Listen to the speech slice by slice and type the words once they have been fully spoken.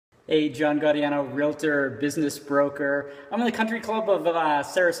Hey, John Gaudiano, Realtor, business broker. I'm in the country club of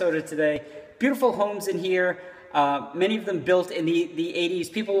Sarasota today. Beautiful homes in here. Many of them built in the 80s.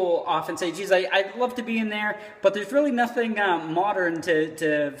 People will often say, geez, I'd love to be in there, but there's really nothing modern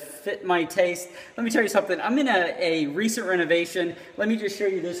to fit my taste. Let me tell you something. I'm in a recent renovation. Let me just show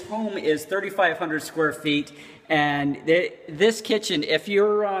you. This home is 3,500 square feet. And this kitchen, if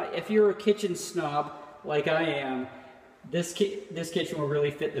you're a kitchen snob like I am, this kitchen will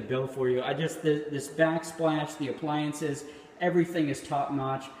really fit the bill for you. This backsplash, the appliances, everything is top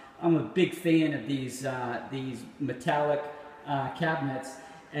notch. I'm a big fan of these metallic cabinets,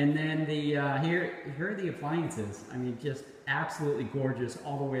 and then here are the appliances. I mean, just absolutely gorgeous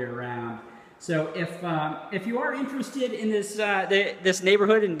all the way around. So if you are interested in this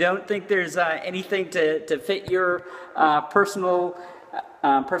neighborhood and don't think there's anything to fit your personal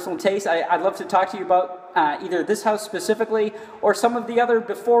taste, I'd love to talk to you about either this house specifically or some of the other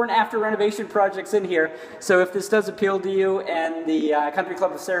before and after renovation projects in here. So if this does appeal to you and the Country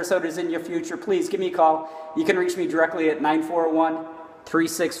Club of Sarasota is in your future, please give me a call. You can reach me directly at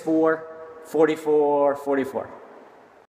 941-364-4444.